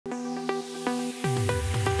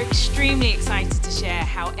extremely excited to share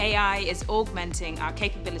how AI is augmenting our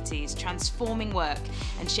capabilities, transforming work,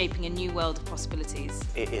 and shaping a new world of possibilities.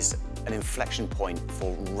 It is an inflection point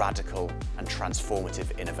for radical and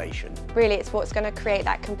transformative innovation. Really, it's what's going to create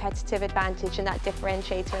that competitive advantage and that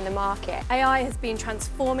differentiator in the market. AI has been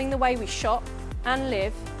transforming the way we shop and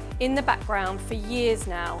live in the background for years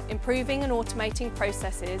now, improving and automating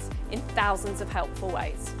processes in thousands of helpful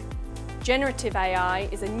ways. Generative AI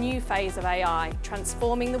is a new phase of AI,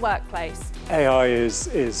 transforming the workplace. AI is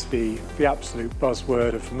the absolute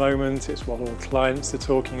buzzword of the moment. It's what all clients are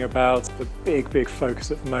talking about. The big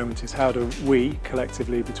focus at the moment is how do we,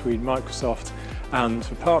 collectively between Microsoft and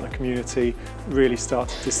the partner community, really start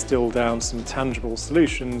to distill down some tangible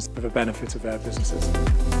solutions for the benefit of their businesses.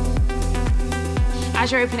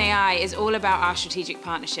 Azure Open AI is all about our strategic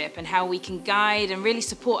partnership and how we can guide and really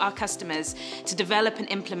support our customers to develop and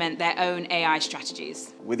implement their own AI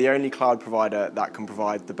strategies. We're the only cloud provider that can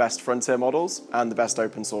provide the best frontier models and the best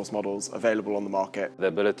open source models available on the market. The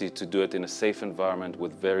ability to do it in a safe environment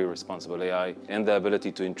with very responsible AI and the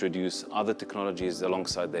ability to introduce other technologies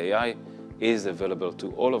alongside the AI is available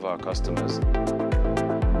to all of our customers.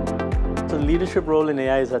 So the leadership role in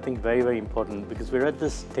AI is, I think, very important because we're at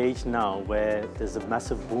this stage now where there's a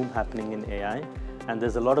massive boom happening in AI and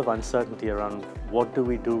there's a lot of uncertainty around what do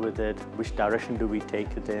we do with it, which direction do we take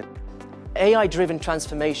it in. AI-driven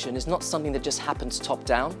transformation is not something that just happens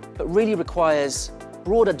top-down, but really requires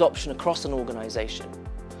broad adoption across an organization.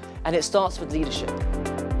 And it starts with leadership.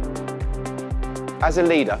 As a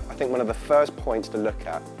leader, I think one of the first points to look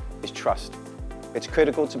at is trust. It's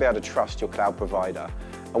critical to be able to trust your cloud provider.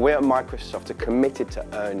 And we at Microsoft are committed to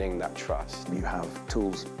earning that trust. You have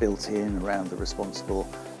tools built in around the responsible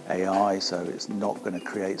AI, so it's not going to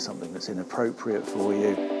create something that's inappropriate for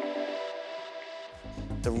you.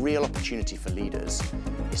 The real opportunity for leaders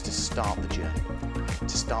is to start the journey,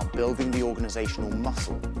 to start building the organizational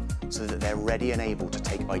muscle so that they're ready and able to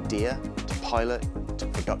take idea to pilot to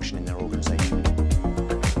production in their organization.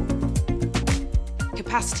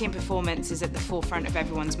 Capacity and performance is at the forefront of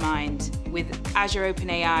everyone's mind. With Azure Open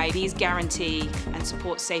AI, these guarantee and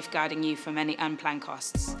support safeguarding you from any unplanned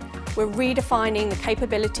costs. We're redefining the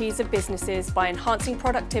capabilities of businesses by enhancing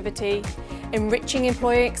productivity, enriching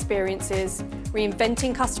employee experiences,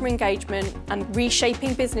 reinventing customer engagement, and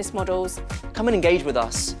reshaping business models. Come and engage with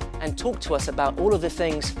us and talk to us about all of the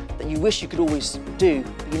things that you wish you could always do,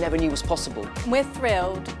 but you never knew was possible. We're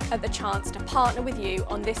thrilled at the chance to partner with you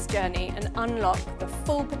on this journey and unlock the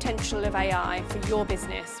full potential of AI for your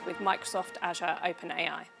business with Microsoft Azure Open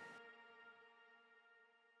AI.